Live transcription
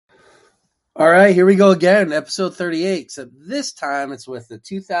All right, here we go again, episode 38. Except this time it's with the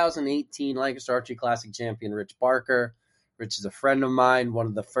 2018 Lancaster Archery Classic champion, Rich Barker. Rich is a friend of mine, one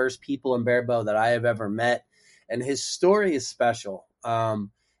of the first people in Barebow that I have ever met, and his story is special.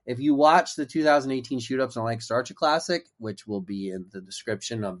 If you watch the 2018 shoot-ups on Lancaster Archery Classic, which will be in the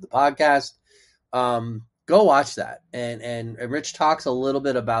description of the podcast, go watch that. And Rich talks a little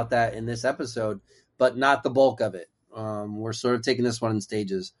bit about that in this episode, but not the bulk of it. We're sort of taking this one in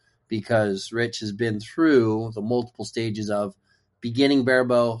stages, because Rich has been through the multiple stages of beginning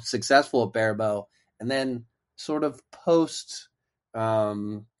barebow, successful at barebow, and then sort of post,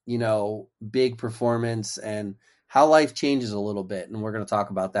 big performance and how life changes a little bit. And we're going to talk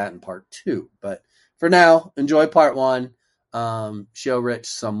about that in part 2. But for now, enjoy part 1. Show Rich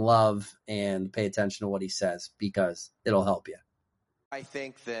some love and pay attention to what he says, because it'll help you. I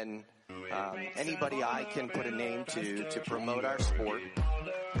think then anybody I can put a name to promote our sport.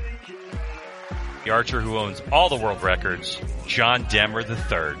 The archer who owns all the world records, John Demmer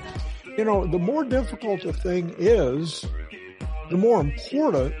III. You know, the more difficult a thing is, the more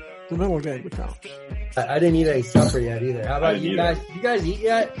important the mental game becomes. I didn't eat any supper yet either. How about you guys? You guys eat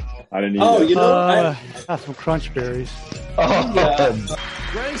yet? I didn't eat Oh, it. you know, I have some crunch berries. Oh, yeah.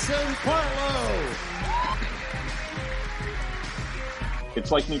 Grayson Partlow.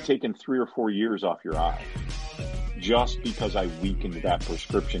 It's like me taking 3 or 4 years off your eye just because I weakened that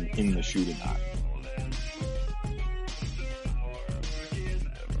prescription in the shooting eye.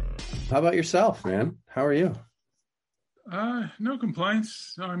 How about yourself, man? How are you? No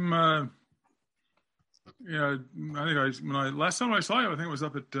complaints. I'm, I think last time I saw you, I think it was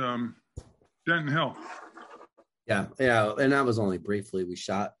up at Denton Hill. Yeah, and that was only briefly. We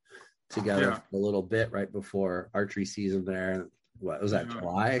shot together for a little bit right before archery season there. What was that,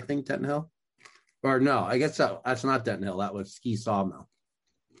 July, I think, Denton Hill? Or no, I guess that's not Denton Hill. That was Ski Sawmill.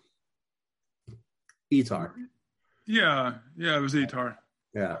 Etar. Yeah, it was Etar.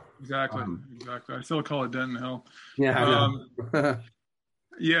 Yeah. Exactly. I still call it Denton Hill. Yeah.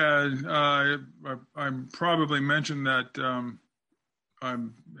 I probably mentioned that I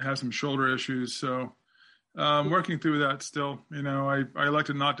have some shoulder issues, so I'm working through that still. You know, I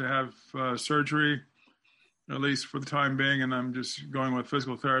elected not to have surgery, at least for the time being, and I'm just going with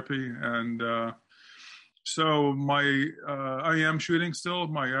physical therapy. And so I am shooting still.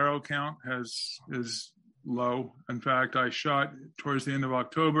 My arrow count is low. In fact, I shot towards the end of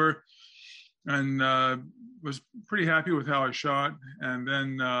October and was pretty happy with how I shot. And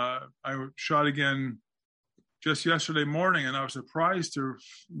then I shot again just yesterday morning, and I was surprised to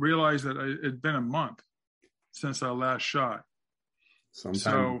realize that it had been a month since I last shot.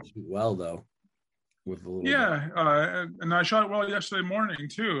 Sometimes you shoot well, though. With a little and I shot well yesterday morning,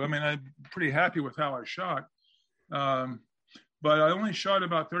 too. I mean, I'm pretty happy with how I shot. But I only shot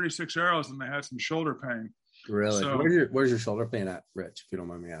about 36 arrows, and I had some shoulder pain. Really? So, where's your shoulder pain at, Rich, if you don't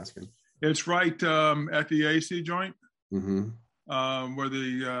mind me asking? It's right at the AC joint, mm-hmm. Where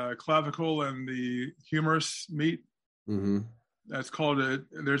the clavicle and the humerus meet. Mm-hmm. That's called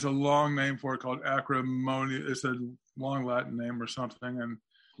there's a long name for it called acromonia. It's a long Latin name or something, and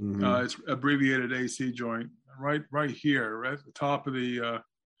it's abbreviated AC joint. Right here, right at the top of the.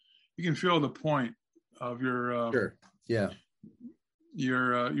 You can feel the point of your. Sure. Yeah.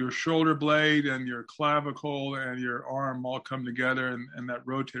 Your shoulder blade and your clavicle and your arm all come together in that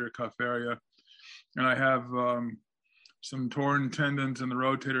rotator cuff area. And I have some torn tendons in the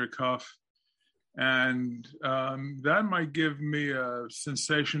rotator cuff. And that might give me a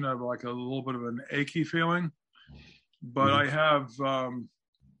sensation of like a little bit of an achy feeling. But I have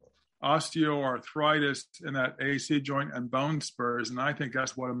osteoarthritis in that AC joint and bone spurs. And I think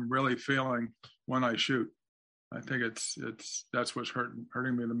that's what I'm really feeling when I shoot. I think that's what's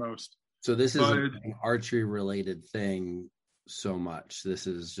hurting me the most. So this is an archery related thing so much. This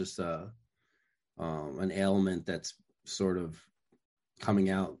is just an ailment that's sort of coming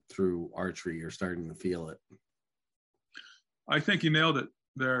out through archery. You're starting to feel it. I think you nailed it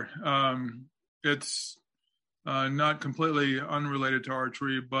there. It's not completely unrelated to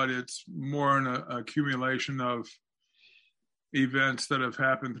archery, but it's more an accumulation of events that have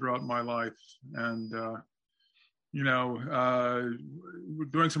happened throughout my life. And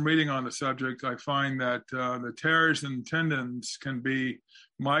doing some reading on the subject, I find that the tears and tendons can be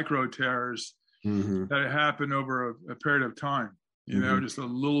micro tears that happen over a period of time, just a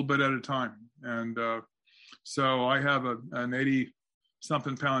little bit at a time. And so I have an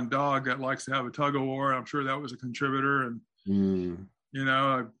 80-something pound dog that likes to have a tug of war. I'm sure that was a contributor. And,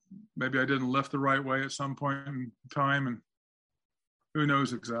 maybe I didn't lift the right way at some point in time. And who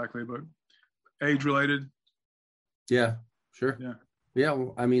knows exactly, but age related. Yeah, sure. Yeah. Yeah.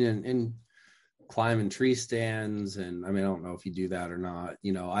 Well, I mean, and climbing tree stands. And I mean, I don't know if you do that or not.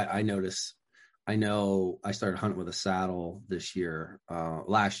 You know, I notice, I know I started hunting with a saddle this year,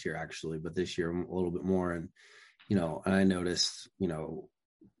 last year actually, but this year a little bit more. And, you know, and I noticed, you know,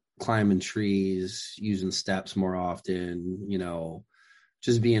 climbing trees, using steps more often, you know,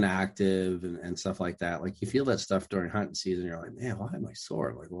 just being active and stuff like that. Like you feel that stuff during hunting season. You're like, man, why am I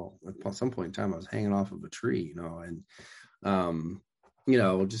sore? Like, well, at some point in time I was hanging off of a tree, you know, and, you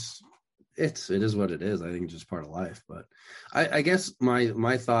know, just, it is what it is. I think it's just part of life. But I guess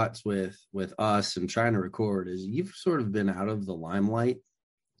my thoughts with us and trying to record is you've sort of been out of the limelight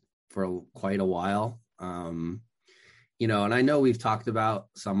for quite a while. You know, and I know we've talked about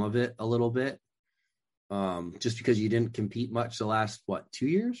some of it a little bit, just because you didn't compete much the last, 2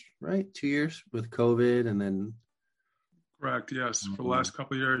 years, right? 2 years with COVID and then. Correct. Yes. For the last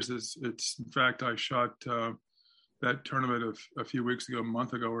couple of years, it's in fact, I shot that tournament a few weeks ago, a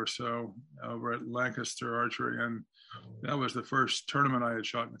month ago or so, over at Lancaster Archery. And that was the first tournament I had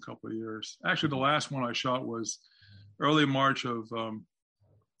shot in a couple of years. Actually, the last one I shot was early March of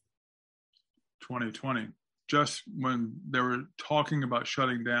 2020, just when they were talking about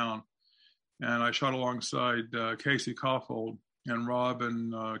shutting down. And I shot alongside Casey Kaufhold, and Rob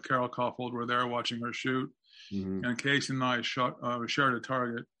and Carol Kaufhold were there watching her shoot. Mm-hmm. And Casey and I shared a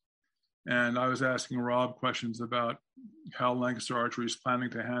target. And I was asking Rob questions about how Lancaster Archery is planning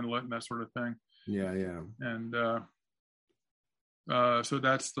to handle it and that sort of thing. Yeah, yeah. And so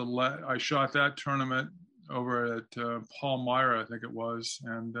that's I shot that tournament over at Palmyra, I think it was.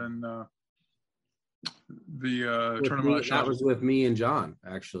 And then the tournament I shot. That was with me and John,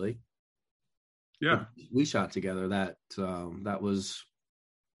 actually. Yeah. We shot together. That was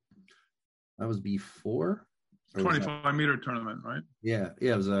before? 25-meter tournament, right? Yeah.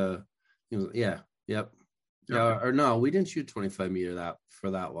 Yeah, yep. Yeah, or no, we didn't shoot 25 meter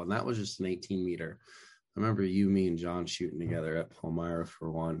for that one. That was just an 18 meter. I remember you, me, and John shooting together at Palmyra for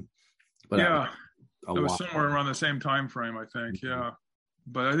one. But yeah, it was somewhere around the same time frame, I think. Mm-hmm. Yeah,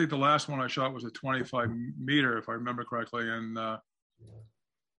 but I think the last one I shot was a 25 meter, if I remember correctly, and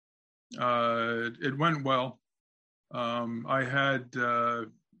it went well. I had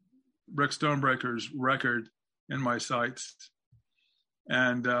Rick Stonebreaker's record in my sights.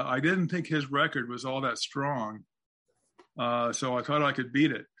 And I didn't think his record was all that strong. So I thought I could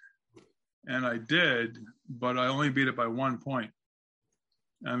beat it. And I did, but I only beat it by 1 point.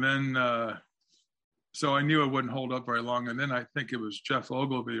 And then, so I knew it wouldn't hold up very long. And then I think it was Jeff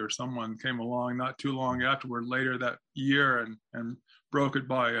Ogilvy or someone came along not too long afterward, later that year, and broke it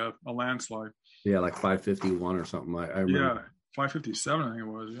by a landslide. Yeah, like 551 or something. I remember. Yeah, 557, I think it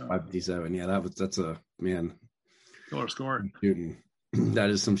was. Yeah, 557. Yeah, that's a, man. Killer score. Shooting. That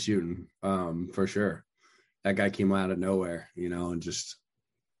is some shooting, for sure. That guy came out of nowhere, you know, and just,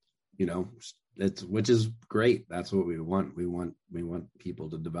 you know, which is great. That's what we want. We want people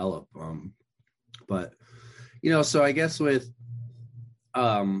to develop. But, you know, so I guess with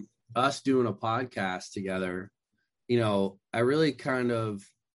us doing a podcast together, you know, I really kind of,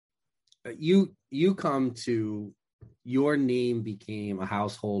 you come to, your name became a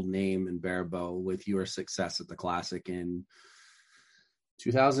household name in Barebow with your success at the Classic in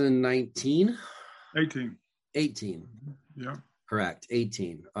 2019? 18. Yeah. Correct.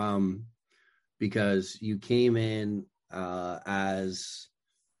 18. Because you came in as,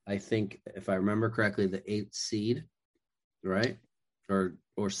 I think, if I remember correctly, the 8th seed, right? Or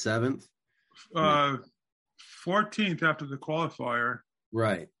 7th? 14th after the qualifier.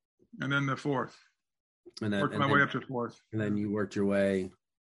 Right. And then the 4th. And then worked my way up to 4th. And then you worked your way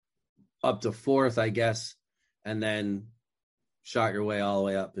up to 4th, I guess, and then shot your way all the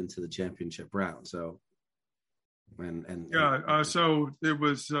way up into the championship round. So, so it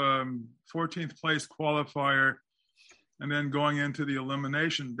was 14th place qualifier, and then going into the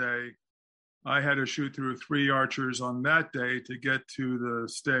elimination day, I had to shoot through 3 archers on that day to get to the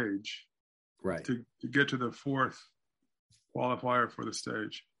stage. Right. To get to the 4th qualifier for the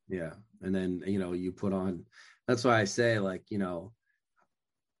stage. Yeah. And then, you know, you put on, that's why I say, like, you know,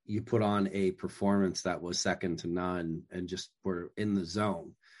 you put on a performance that was second to none and just were in the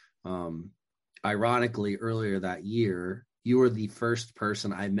zone. Ironically, earlier that year, you were the first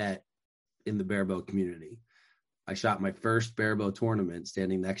person I met in the Barebow community. I shot my first Barebow tournament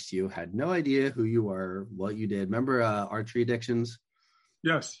standing next to you, had no idea who you were, what you did. Remember Archery Addictions?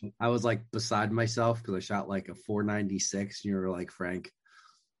 Yes. I was like beside myself because I shot like a 496 and you were like, Frank,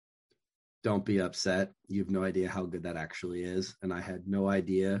 don't be upset. You have no idea how good that actually is. And I had no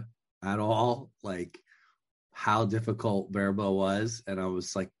idea at all, like, how difficult Barebow was. And I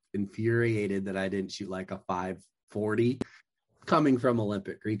was like infuriated that I didn't shoot like a 540 coming from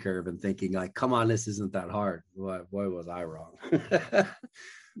Olympic recurve and thinking like, come on, this isn't that hard. Boy, was I wrong.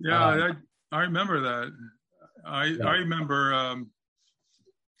 Yeah, I remember that. I remember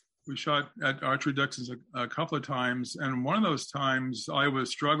we shot at Archery Dixon's a couple of times, and one of those times I was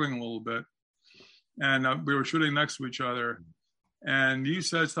struggling a little bit, and we were shooting next to each other, and you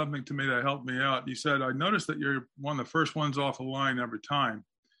said something to me that helped me out. You said, I noticed that you're one of the first ones off the line every time,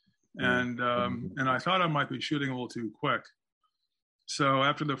 and I thought I might be shooting a little too quick. So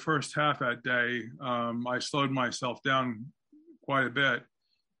after the first half that day, I slowed myself down quite a bit,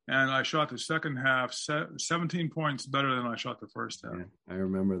 and I shot the second half 17 points better than I shot the first half. Yeah, I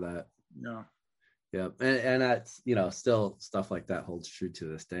remember that. Yeah. Yeah. And that's, still stuff like that holds true to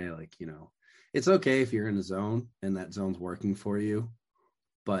this day. Like, it's okay if you're in a zone and that zone's working for you,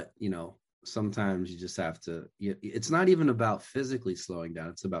 but, sometimes you just have to, it's not even about physically slowing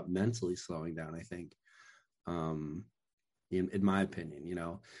down. It's about mentally slowing down, I think, in my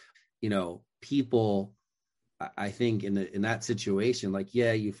opinion, people, I think in that situation, like,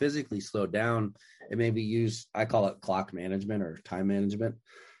 yeah, you physically slow down and maybe I call it clock management or time management.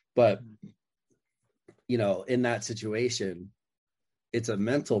 But, in that situation, it's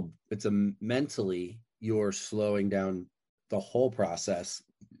mentally you're slowing down the whole process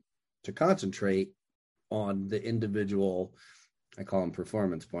to concentrate on the individual, I call them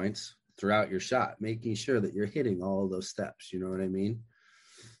performance points throughout your shot, making sure that you're hitting all of those steps. You know what I mean?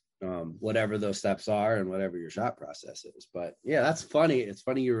 Whatever those steps are and whatever your shot process is. But yeah, that's funny. It's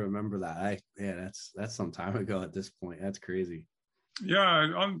funny you remember that. That's some time ago at this point. That's crazy. Yeah,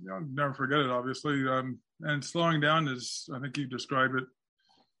 I'll never forget it, obviously. And slowing down is, I think you described it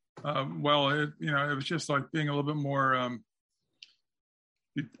well. It was just like being a little bit more, I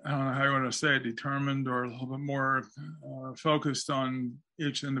don't know how you want to say it, determined, or a little bit more focused on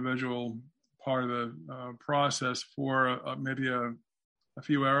each individual part of the process for maybe a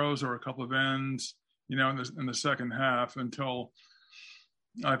few arrows or a couple of ends, in the second half, until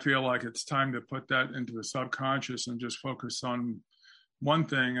I feel like it's time to put that into the subconscious and just focus on one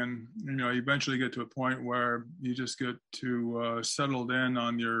thing. And, you eventually get to a point where you just get to settled in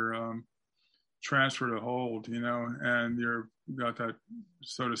on your transfer to hold, and you've got that,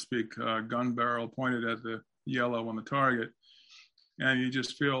 so to speak, gun barrel pointed at the yellow on the target. And you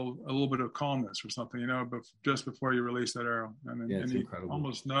just feel a little bit of calmness or something, but just before you release that arrow. And you incredible.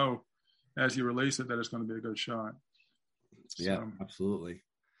 Almost know as you release it that it's going to be a good shot. Yeah, absolutely.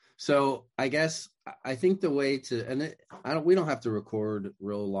 So I think the way to, we don't have to record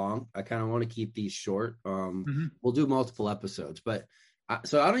real long. I kind of want to keep these short. We'll do multiple episodes, but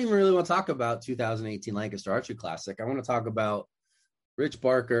so I don't even really want to talk about 2018 Lancaster Archery Classic. I want to talk about Rich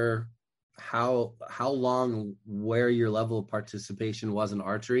Barker, how long, where your level of participation was in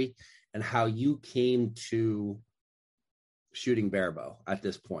archery, and how you came to shooting barebow at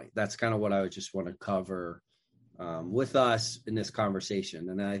this point. That's kind of what I would just want to cover with us in this conversation.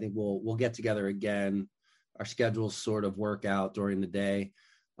 And then I think we'll get together again. Our schedules sort of work out during the day.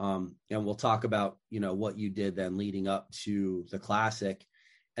 And we'll talk about, what you did then leading up to the classic,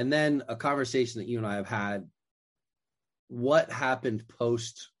 and then a conversation that you and I have had, what happened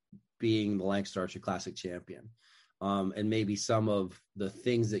post being the Lancaster Archery Classic champion, and maybe some of the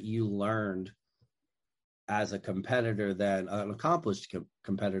things that you learned as a competitor, then an accomplished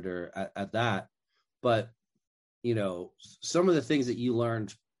competitor at that. But, some of the things that you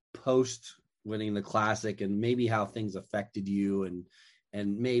learned post winning the classic, and maybe how things affected you,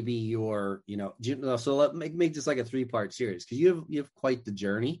 and maybe your, so let make this like a 3-part series, because you have quite the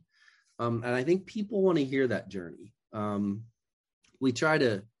journey. And I think people want to hear that journey. We try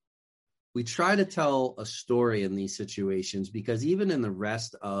to tell a story in these situations, because even in the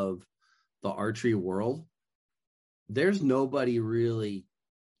rest of the archery world, there's nobody really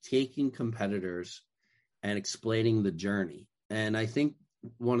taking competitors and explaining the journey. And I think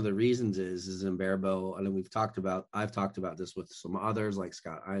one of the reasons is in barebow, and I've talked about this with some others like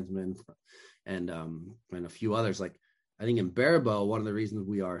Scott Einsman and a few others. Like, I think in barebow, one of the reasons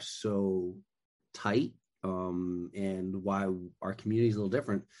we are so tight and why our community is a little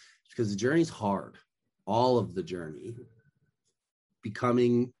different, because the journey's hard. All of the journey,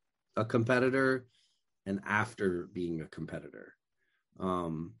 becoming a competitor and after being a competitor.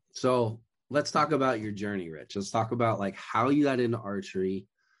 So let's talk about your journey, Rich. Let's talk about like how you got into archery,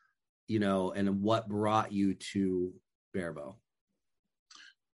 and what brought you to barebow.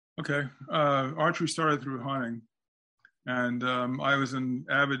 Okay. Archery started through hunting, and I was an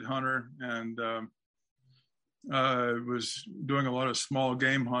avid hunter, and was doing a lot of small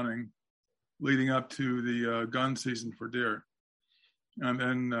game hunting leading up to the gun season for deer. And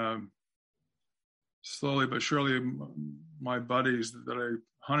then slowly but surely, my buddies that I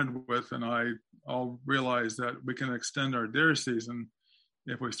hunted with and I all realized that we can extend our deer season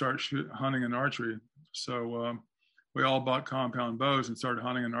if we start hunting in archery. So we all bought compound bows and started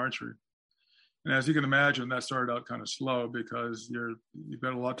hunting in archery. And as you can imagine, that started out kind of slow because you've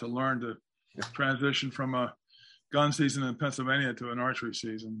got a lot to learn to transition from a gun season in Pennsylvania to an archery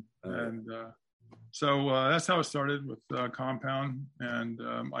season. And so that's how it started with compound. And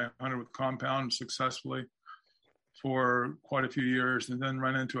I hunted with compound successfully for quite a few years, and then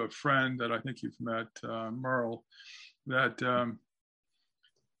ran into a friend that I think you've met, Merle, that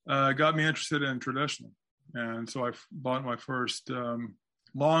got me interested in traditional. And so I bought my first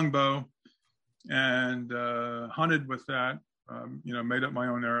longbow and hunted with that, made up my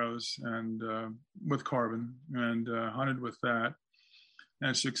own arrows and with carbon, and hunted with that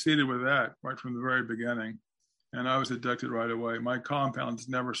and succeeded with that right from the very beginning. And I was addicted right away. My compounds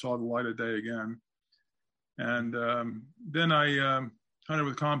never saw the light of day again. And then I hunted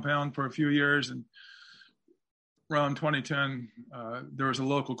with compound for a few years, and around 2010, there was a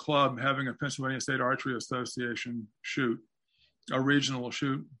local club having a Pennsylvania State Archery Association shoot, a regional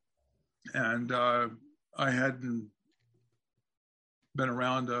shoot. And I hadn't been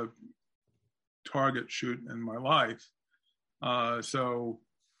around a target shoot in my life. So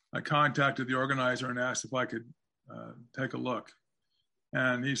I contacted the organizer and asked if I could take a look.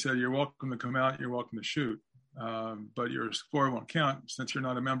 And he said, "You're welcome to come out, you're welcome to shoot, but your score won't count since you're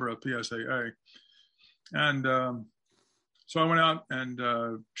not a member of PSAA." And so I went out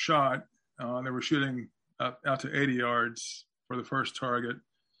and shot. They were shooting out to 80 yards for the first target.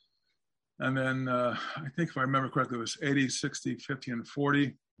 And then I think if I remember correctly, it was 80, 60, 50, and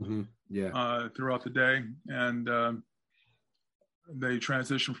 40 throughout the day. And they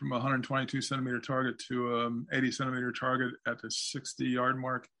transitioned from a 122 centimeter target to 80 centimeter target at the 60-yard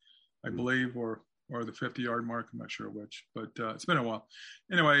mark, I believe, or the 50-yard mark. I'm not sure which, but it's been a while.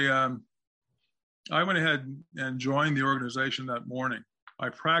 Anyway, I went ahead and joined the organization that morning. I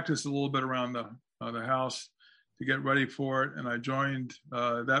practiced a little bit around the house to get ready for it, and I joined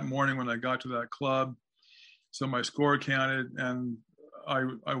that morning when I got to that club. So my score counted, and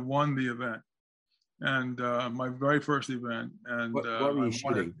I won the event. And my very first event. And what were you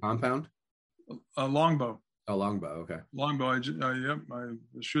shooting? Compound? A longbow. A longbow, okay. Longbow. I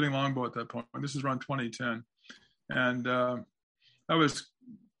was shooting longbow at that point. This is around 2010, and I was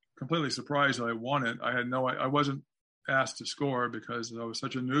completely surprised I won it. I wasn't asked to score because I was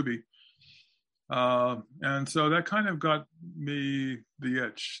such a newbie, and so that kind of got me the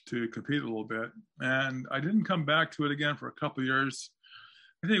itch to compete a little bit. And I didn't come back to it again for a couple of years.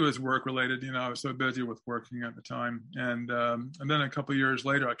 I think it was work related. I was so busy with working at the time. And then a couple of years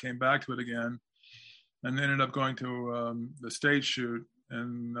later, I came back to it again and ended up going to the state shoot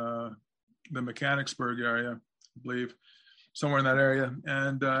in the Mechanicsburg area, I believe, somewhere in that area.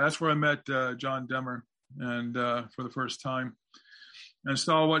 And that's where I met John Demmer and for the first time, and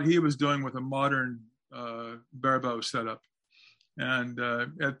saw what he was doing with a modern barebow setup. And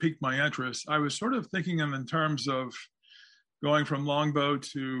it piqued my interest. I was sort of thinking in terms of going from longbow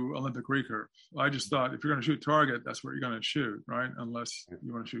to Olympic recurve. I just thought, if you're going to shoot target, that's what you're going to shoot, right? Unless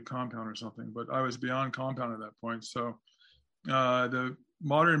you want to shoot compound or something. But I was beyond compound at that point. So the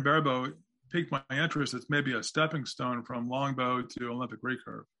modern barebow piqued my interest. It's maybe a stepping stone from longbow to Olympic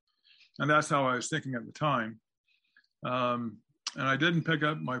recurve. And that's how I was thinking at the time. And I didn't pick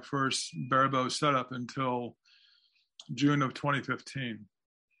up my first barebow setup until June of 2015.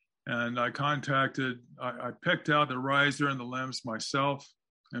 And I picked out the riser and the limbs myself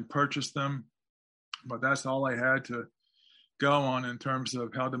and purchased them. But that's all I had to go on in terms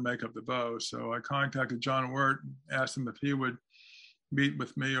of how to make up the bow. So I contacted John Wirt, asked him if he would meet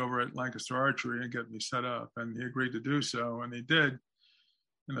with me over at Lancaster Archery and get me set up. And he agreed to do so. And he did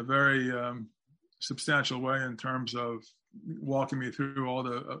in a very substantial way in terms of walking me through all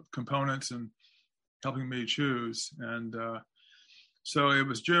the components and helping me choose. And so it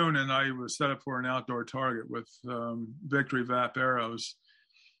was June, and I was set up for an outdoor target with Victory VAP arrows,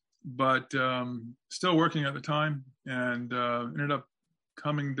 but still working at the time, and ended up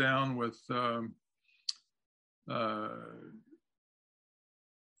coming down with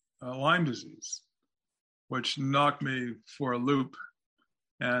Lyme disease, which knocked me for a loop.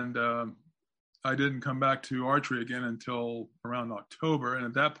 And I didn't come back to archery again until around October. And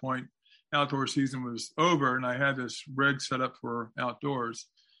at that point, outdoor season was over, and I had this rig set up for outdoors.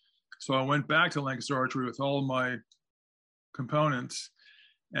 So I went back to Lancaster Archery with all my components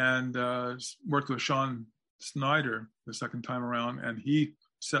and worked with Sean Snyder the second time around, and he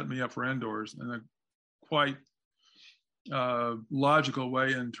set me up for indoors in a quite logical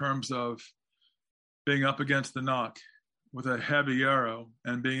way in terms of being up against the nock with a heavy arrow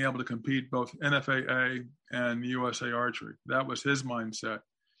and being able to compete both NFAA and USA Archery. That was his mindset.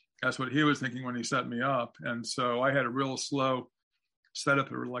 That's what he was thinking when he set me up. And so I had a real slow setup,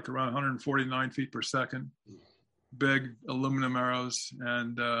 like around 149 feet per second, big aluminum arrows.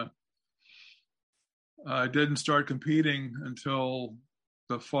 And I didn't start competing until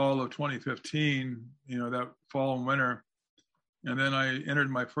the fall of 2015, that fall and winter. And then I entered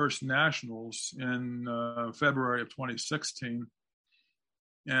my first nationals in February of 2016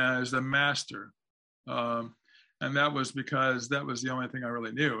 as a master. And that was because that was the only thing I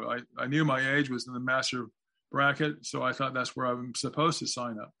really knew. I knew my age was in the master bracket, so I thought that's where I'm supposed to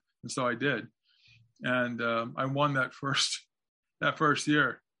sign up. And so I did. And I won that first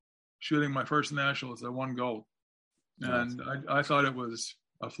year, shooting my first nationals. I won gold. And I thought it was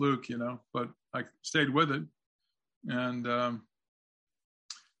a fluke, but I stayed with it. And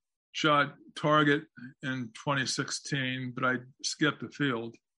shot target in 2016, but I skipped the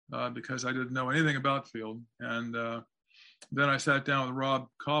field because I didn't know anything about field. And then I sat down with Rob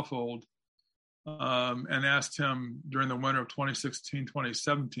Kaufhold and asked him during the winter of 2016,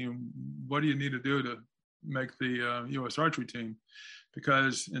 2017, what do you need to do to make the U.S. Archery team?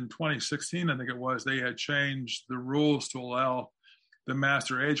 Because in 2016, I think it was, they had changed the rules to allow the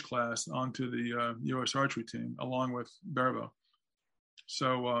master age class onto the U.S. Archery team, along with Barabo.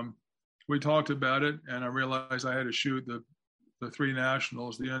 So we talked about it, and I realized I had to shoot the three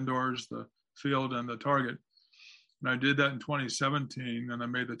nationals, the indoors, the field, and the target. And I did that in 2017, and I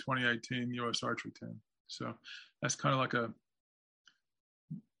made the 2018 U.S. Archery team. So that's kind of like a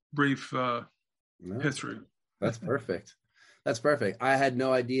brief history. That's perfect. That's perfect. I had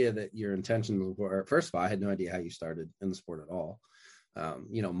no idea that your intentions were, first of all, I had no idea how you started in the sport at all.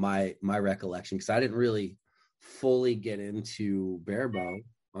 My recollection, because I didn't really fully get into barebow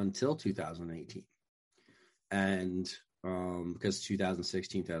until 2018. And because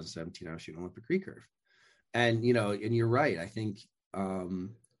 2016, 2017, I was shooting Olympic recurve. And, and you're right. I think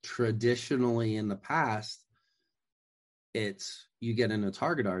traditionally in the past, it's you get into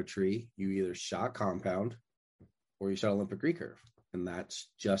target archery, you either shot compound or you shot Olympic recurve, and that's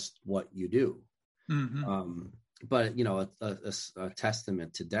just what you do. Mm-hmm. But, a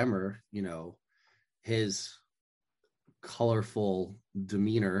testament to Demmer, his colorful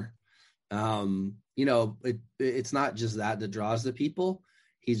demeanor, it's not just that draws the people.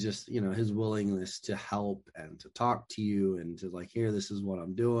 He's just, his willingness to help and to talk to you and to like, here, this is what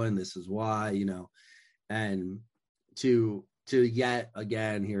I'm doing. This is why, and to yet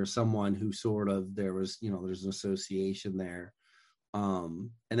again hear someone who sort of, there was, there's an association there. And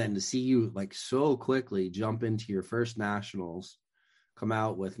then to see you like so quickly jump into your first nationals, come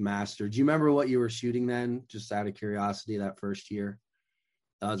out with master. Do you remember what you were shooting then? Just out of curiosity, that first year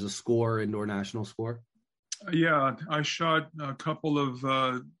as a score, indoor national score? Yeah, I shot a couple of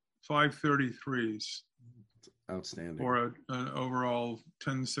 533s. Outstanding. For an overall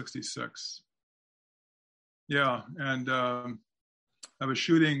 1066. Yeah, and I was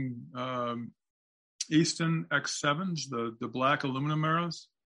shooting Easton X7s, the black aluminum arrows.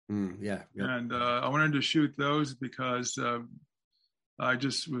 Yeah. Yep. And I wanted to shoot those because I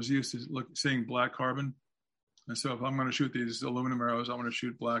just was used to seeing black carbon. And so if I'm going to shoot these aluminum arrows, I want to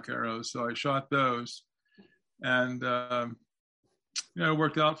shoot black arrows. So I shot those. And, it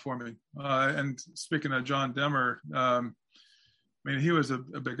worked out for me. And speaking of John Demmer, he was a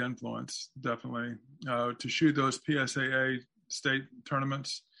big influence, definitely, to shoot those PSAA state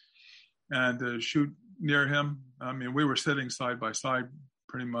tournaments and to shoot near him. We were sitting side by side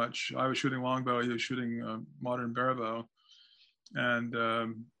pretty much. I was shooting longbow, he was shooting modern barebow. And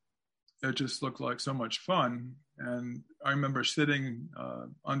it just looked like so much fun. And I remember sitting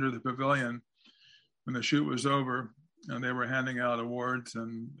under the pavilion when the shoot was over, and they were handing out awards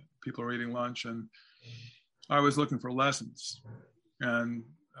and people were eating lunch, and I was looking for lessons. And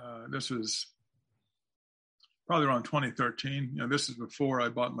this was probably around 2013. This is before I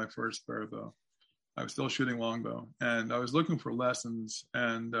bought my first barebow. I was still shooting longbow, and I was looking for lessons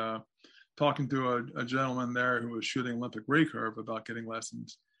and talking to a gentleman there who was shooting Olympic recurve about getting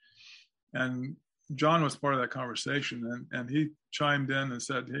lessons. And John was part of that conversation, and he chimed in and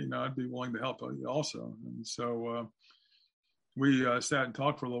said, hey, I'd be willing to help you also. And so we sat and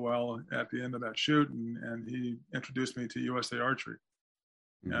talked for a little while at the end of that shoot, and he introduced me to USA Archery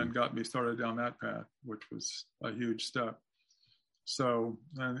and got me started down that path, which was a huge step. So,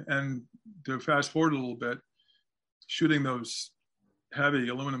 and to fast forward a little bit, shooting those heavy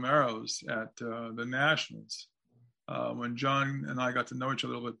aluminum arrows at the Nationals, when John and I got to know each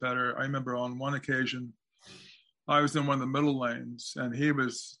other a little bit better, I remember on one occasion, I was in one of the middle lanes, and he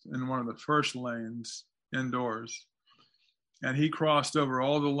was in one of the first lanes indoors. And he crossed over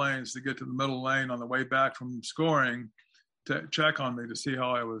all the lanes to get to the middle lane on the way back from scoring to check on me to see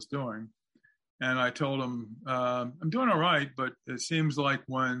how I was doing. And I told him, I'm doing all right, but it seems like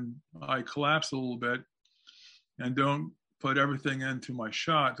when I collapse a little bit and don't put everything into my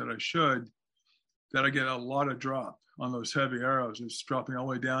shot that I should, that I get a lot of drop on those heavy arrows. It's dropping all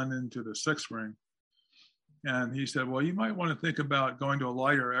the way down into the sixth ring. And he said, well, you might want to think about going to a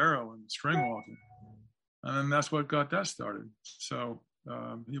lighter arrow and string walking. And then that's what got that started. So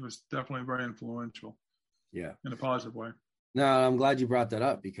he was definitely very influential. Yeah. In a positive way. No, I'm glad you brought that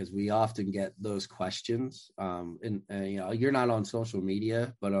up because we often get those questions. And you know, you're not on social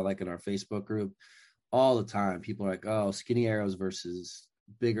media, but like in our Facebook group, all the time, people are like, oh, skinny arrows versus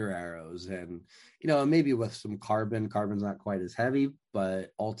bigger arrows. And, you know, maybe with some carbon's not quite as heavy,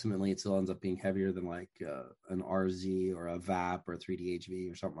 but ultimately it still ends up being heavier than like an RZ or a VAP or a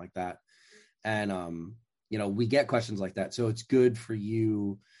 3DHV or something like that. And, you know, we get questions like that. So it's good for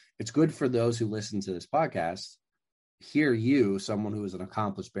you. It's good for those who listen to this podcast, hear you, someone who is an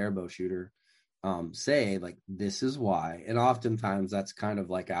accomplished barebow shooter, say like, this is why. And oftentimes that's kind of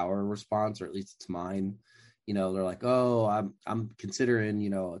like our response, or at least it's mine. You know, they're like, oh, I'm considering, you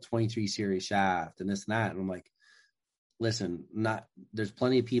know, a 23 series shaft and this and that. And I'm like, listen, there's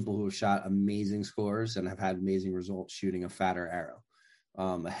plenty of people who have shot amazing scores and have had amazing results shooting a fatter arrow,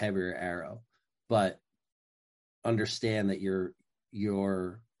 a heavier arrow. But understand that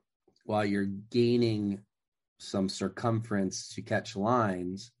while you're gaining some circumference to catch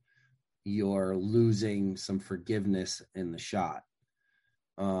lines, you're losing some forgiveness in the shot.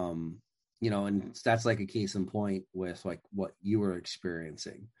 You know, and that's like a case in point with like what you were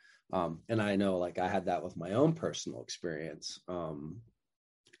experiencing. And I know like I had that with my own personal experience.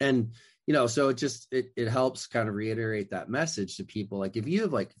 And, you know, so it helps kind of reiterate that message to people. Like if you're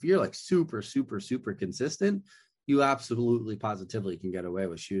like super, super, super consistent, you absolutely positively can get away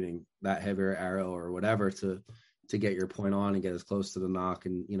with shooting that heavier arrow or whatever to get your point on and get as close to the knock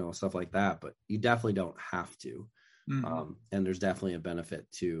and, you know, stuff like that. But you definitely don't have to. Mm-hmm. And there's definitely a benefit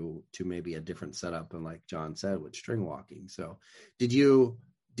to maybe a different setup. And like John said, with string walking. So did you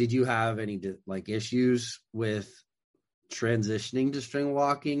have any like issues with transitioning to string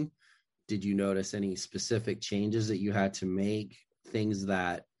walking? Did you notice any specific changes that you had to make, things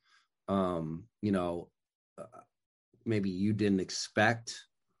that, you know, maybe you didn't expect,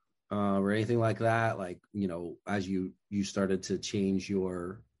 or anything like that? Like, you know, as you started to change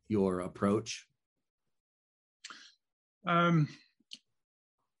your approach?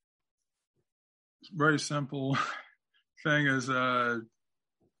 Very simple thing is watch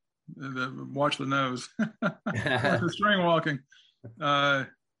the nose. The string walking.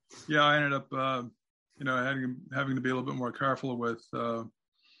 Yeah, I ended up, you know, having to be a little bit more careful with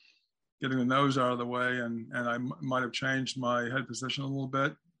getting the nose out of the way, and I might have changed my head position a little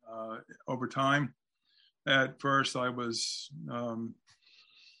bit over time. At first, I was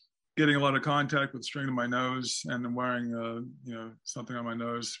getting a lot of contact with string to my nose and then wearing, you know, something on my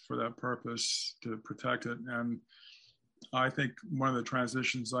nose for that purpose to protect it. And I think one of the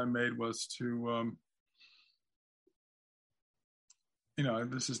transitions I made was to, you know,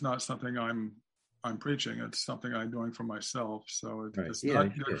 this is not something I'm preaching. It's something I'm doing for myself. So if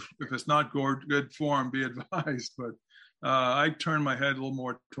it's not good form, be advised. But I turn my head a little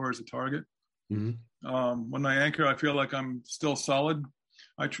more towards the target. Mm-hmm. When I anchor, I feel like I'm still solid.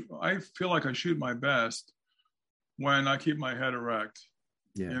 I feel like I shoot my best when I keep my head erect.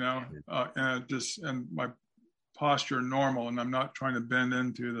 Yeah. You know, and my posture normal, and I'm not trying to bend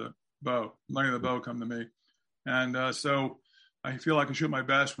into the bow. Letting the bow come to me, and so I feel like I shoot my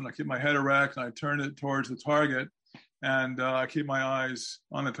best when I keep my head erect and I turn it towards the target, and I keep my eyes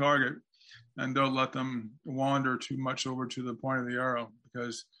on the target and don't let them wander too much over to the point of the arrow,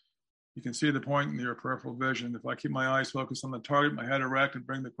 because you can see the point in your peripheral vision. If I keep my eyes focused on the target, my head erect, and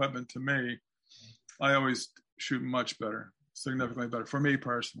bring the equipment to me, I always shoot much better, significantly better for me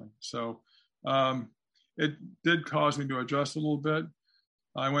personally. So it did cause me to adjust a little bit.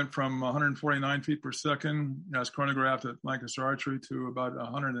 I went from 149 feet per second as chronographed at Lancaster Archery to about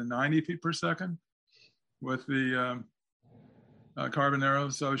 190 feet per second with the carbon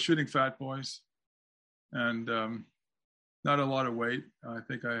arrows. So I was shooting fat boys and not a lot of weight. I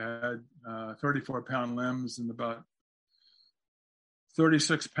think I had 34-pound limbs and about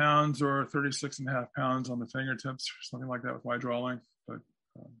 36 pounds or 36 and a half pounds on the fingertips, or something like that with my draw length. But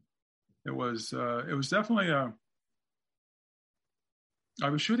it was definitely I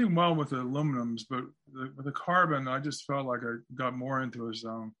was shooting well with the aluminums, but with the carbon, I just felt like I got more into a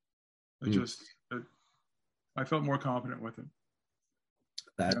zone. I felt more confident with it.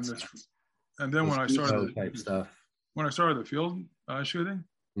 That's and then when I started type stuff. When I started the field shooting,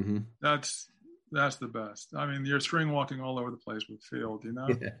 mm-hmm. that's the best. I mean, you're string walking all over the place with field, you know.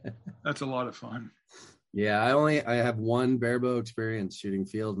 That's a lot of fun. Yeah, I have one barebow experience shooting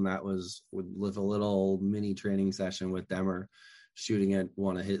field, and that was with a little mini training session with Demmer, shooting at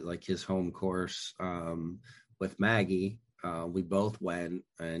one of his home course with Maggie. We both went,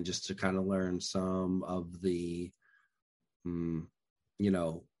 and just to kind of learn some of the,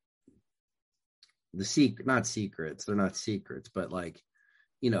 not secrets, they're not secrets, but like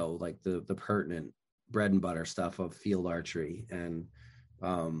the pertinent bread and butter stuff of field archery. And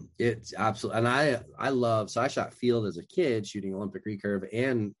it's absolutely, and I shot field as a kid shooting Olympic recurve,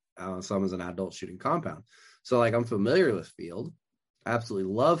 and some as an adult shooting compound. So like I'm familiar with field,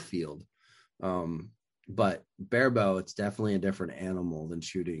 absolutely love field. But barebow, it's definitely a different animal than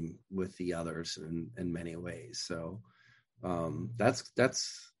shooting with the others in many ways. So that's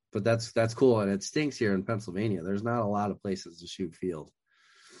cool. And it stinks here in Pennsylvania. There's not a lot of places to shoot field.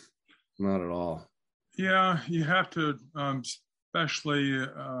 Not at all. Yeah, you have to, especially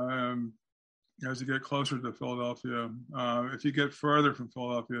as you get closer to Philadelphia. If you get further from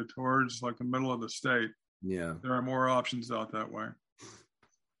Philadelphia towards like the middle of the state, yeah, there are more options out that way.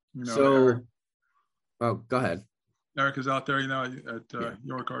 Go ahead. Eric is out there, at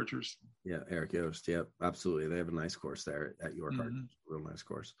York Archers. Yeah, Eric Yost. Yep, absolutely. They have a nice course there at York Archers. Real nice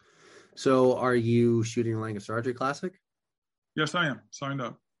course. So, are you shooting Lancaster Archery Classic? Yes, I am. Signed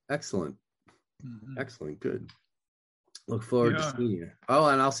up. Excellent. Excellent. Good. Look forward to seeing you. Oh,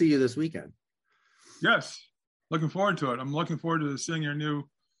 and I'll see you this weekend. Yes. Looking forward to it. I'm looking forward to seeing your new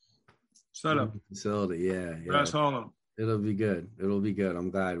setup. Facility. Yeah. Grass Hollow. It'll be good.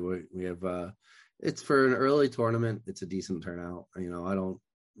 I'm glad we have, it's for an early tournament. It's a decent turnout.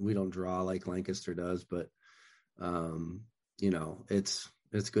 We don't draw like Lancaster does, but,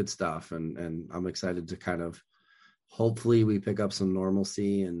 it's good stuff. And I'm excited to kind of, hopefully we pick up some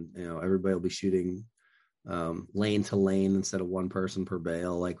normalcy, and, everybody will be shooting lane to lane instead of one person per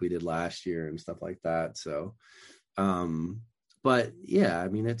bale like we did last year and stuff like that. So, but yeah, I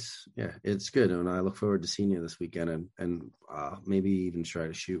mean, it's good. And I look forward to seeing you this weekend and maybe even try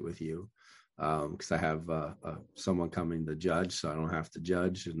to shoot with you. Cause I have someone coming to judge, so I don't have to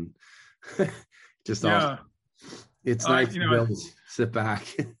judge, and just awesome. It's nice to be able to sit back.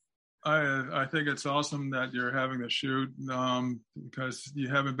 I think it's awesome that you're having the shoot because you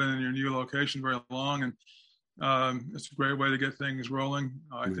haven't been in your new location very long, and it's a great way to get things rolling.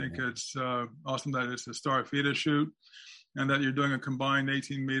 I think it's awesome that it's a Star FIDA shoot, and that you're doing a combined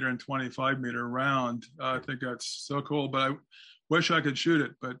 18-meter and 25-meter round. I think that's so cool, but I wish I could shoot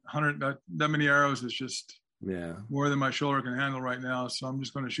it, but 100 that many arrows is just more than my shoulder can handle right now, so I'm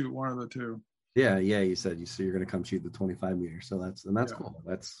just going to shoot one of the two. Yeah. You said you're going to come shoot the 25-meter, so that's cool.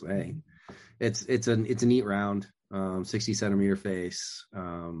 That's it's a neat round, 60 centimeter face,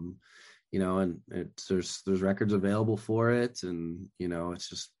 and there's records available for it, and it's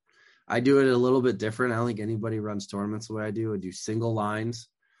just I do it a little bit different. I don't think anybody runs tournaments the way I do. I do single lines,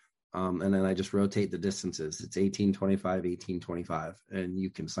 and then I just rotate the distances. It's 18, 25, 18, 25, and you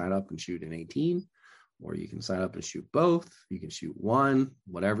can sign up and shoot an 18, or you can sign up and shoot both. You can shoot one,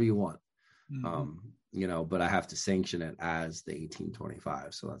 whatever you want. But I have to sanction it as the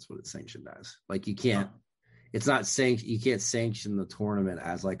 1825. So that's what it's sanctioned as. Like you can't sanction the tournament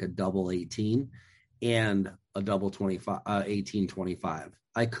as like a double 18 and a double 25, 1825.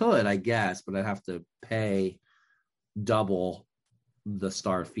 I could, I guess, but I'd have to pay double the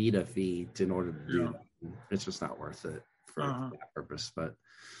Star FIDA fee in order to do that. It's just not worth it for that purpose. But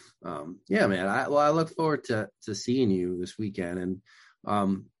man, I look forward to seeing you this weekend.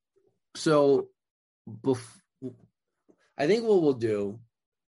 And so I think what we'll do,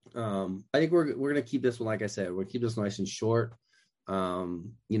 I think we're going to keep this one, like I said, we'll keep this nice and short,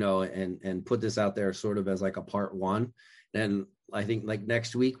 and put this out there sort of as like a part one. And I think like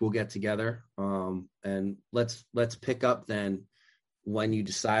next week we'll get together, and let's pick up then when you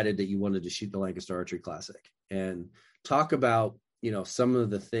decided that you wanted to shoot the Lancaster Archery Classic, and talk about, some of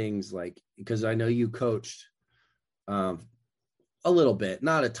the things, like, because I know you coached, a little bit,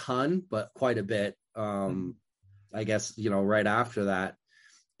 not a ton, but quite a bit. I guess, right after that,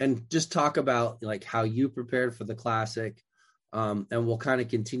 and just talk about like how you prepared for the Classic. And we'll kind of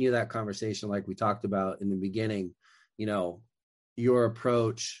continue that conversation like we talked about in the beginning, your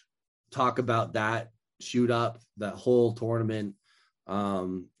approach, talk about that, shoot up that whole tournament,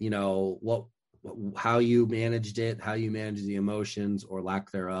 how you managed it, how you managed the emotions or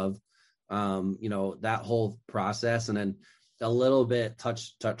lack thereof, that whole process. And then a little bit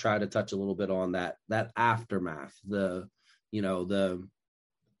try to touch a little bit on that aftermath,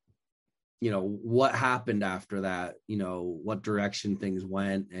 what happened after that, what direction things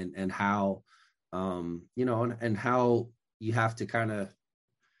went, and how, and how you have to kind of,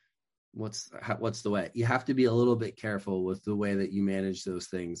 what's the way you have to be a little bit careful with the way that you manage those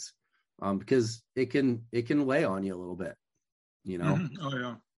things, because it can weigh on you a little bit, Oh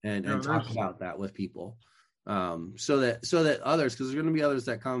yeah. and talk about that with people, so that others, because there's going to be others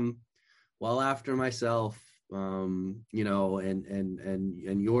that come well after myself, and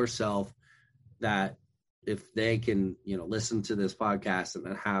yourself, that if they can, listen to this podcast and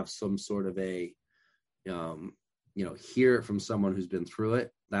then have some sort of a, hear it from someone who's been through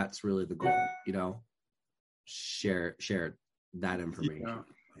it, that's really the goal, share that information.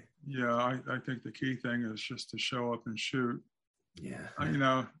 Yeah. I think the key thing is just to show up and shoot. Yeah.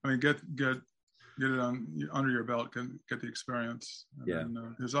 Get it under your belt, get the experience.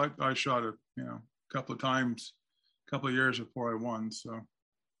 Because I shot it, a couple of times, a couple of years before I won. So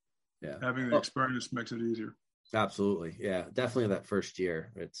yeah, having the experience makes it easier. Absolutely. Yeah, definitely that first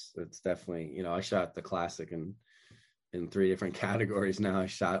year. It's definitely, I shot the classic in 3 different categories now. I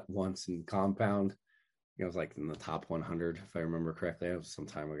shot once in compound. I was like in the top 100, if I remember correctly. That was some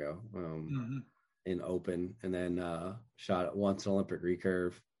time ago. In open, and then shot once in Olympic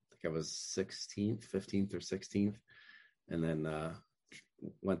recurve. I think I was 15th or 16th, and then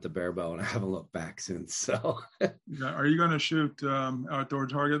went to barebow, and I haven't looked back since. So, are you going to shoot outdoor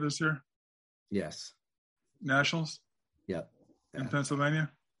target this year? Yes. Nationals? Yep. In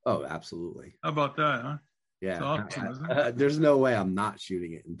Pennsylvania? Oh, absolutely. How about that, huh? Yeah. Awesome, isn't it? There's no way I'm not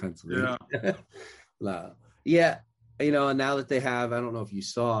shooting it in Pennsylvania. Yeah. No. Yeah. And now that they have, I don't know if you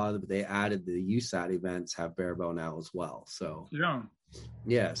saw, but they added the USAT events have barebow now as well. So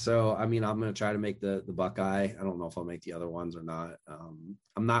yeah. So, I'm going to try to make the Buckeye. I don't know if I'll make the other ones or not.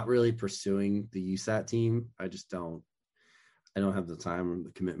 I'm not really pursuing the USAT team. I don't have the time or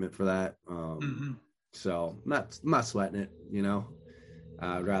the commitment for that. So I'm not sweating it,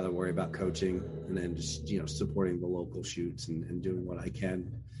 I'd rather worry about coaching and then just, supporting the local shoots and doing what I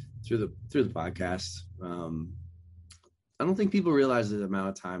can through the podcast. I don't think people realize the amount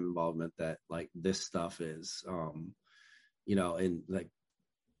of time involvement that like this stuff is, in like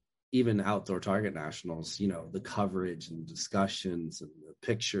even outdoor target nationals, the coverage and discussions and the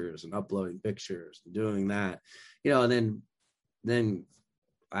pictures and uploading pictures and doing that, and then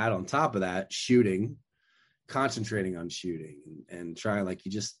add on top of that, concentrating on shooting and trying, like,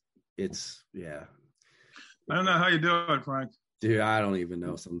 yeah. I don't know how you do it, Frank. Dude, I don't even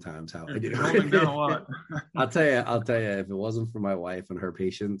know sometimes how I do. Holding down a lot. I'll tell you, if it wasn't for my wife and her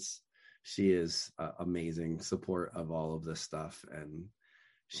patience, she is amazing support of all of this stuff. And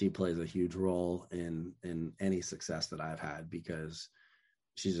she plays a huge role in any success that I've had, because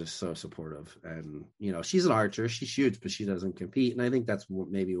she's just so supportive. And, she's an archer, she shoots, but she doesn't compete. And I think that's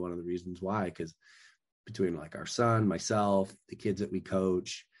maybe one of the reasons why, because between like our son, myself, the kids that we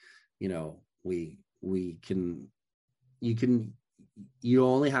coach, you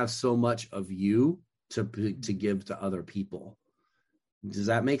only have so much of you to give to other people. Does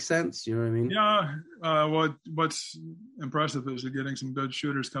that make sense? You know what I mean? Yeah. What's impressive is you're getting some good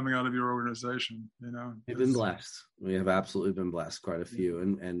shooters coming out of your organization. We've been blessed. We have absolutely been blessed, quite a few.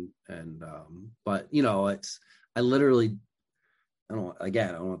 But I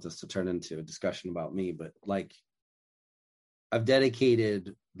don't want this to turn into a discussion about me, but like, I've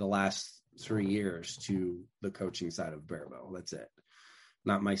dedicated the last 3 years to the coaching side of barebow. That's it.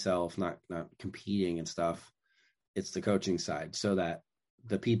 Not myself, not competing and stuff. It's the coaching side, so that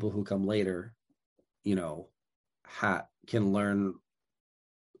the people who come later, can learn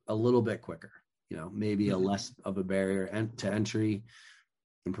a little bit quicker, maybe a less of a barrier to entry,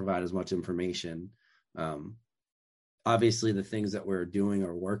 and provide as much information. Obviously the things that we're doing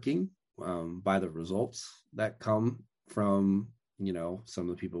are working, by the results that come from, some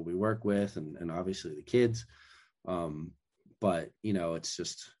of the people we work with and obviously the kids. But, it's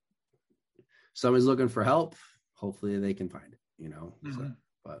just, somebody's looking for help. Hopefully they can find it, So,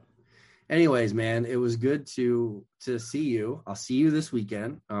 but anyways, man, it was good to see you. I'll see you this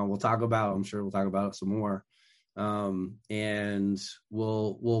weekend. I'm sure we'll talk about it some more. And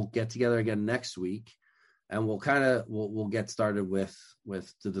we'll get together again next week, and we'll get started with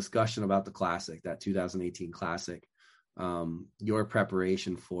the discussion about the classic, that 2018 classic, your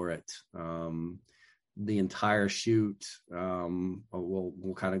preparation for it, the entire shoot.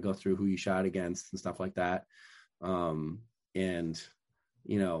 We'll kind of go through who you shot against and stuff like that. And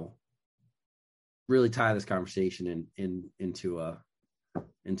really tie this conversation into a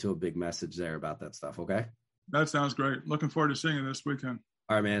big message there about that stuff. Okay. That sounds great. Looking forward to seeing you this weekend.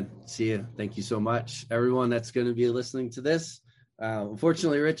 All right, man. See you. Thank you so much. Everyone that's going to be listening to this.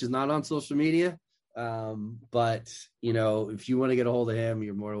 Unfortunately, Rich is not on social media. But if you want to get a hold of him,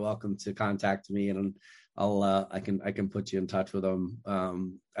 you're more welcome to contact me, and I can put you in touch with him.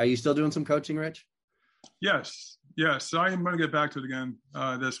 Are you still doing some coaching, Rich? Yes. I am going to get back to it again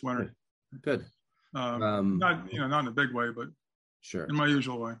this winter. Good. Not in a big way, but sure, in my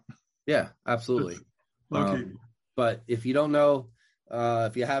usual way. Yeah, absolutely. Low-key. But if you don't know,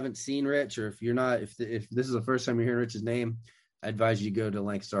 if you haven't seen Rich, or if you're not, if this is the first time you're hearing Rich's name, I advise you go to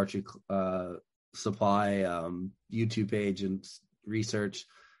Lancaster Archery Supply YouTube page and research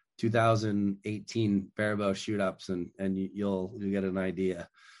 2018 Barebow shoot-ups, and you'll get an idea.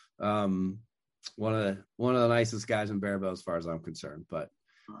 One of the nicest guys in Barebow as far as I'm concerned. But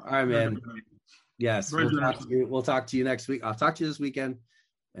all right, man. Yes, we'll talk to you next week. I'll talk to you this weekend,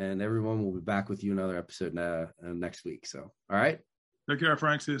 and everyone will be back with you another episode next week. So, all right. Take care,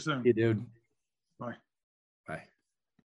 Frank. See you soon. You dude. Bye.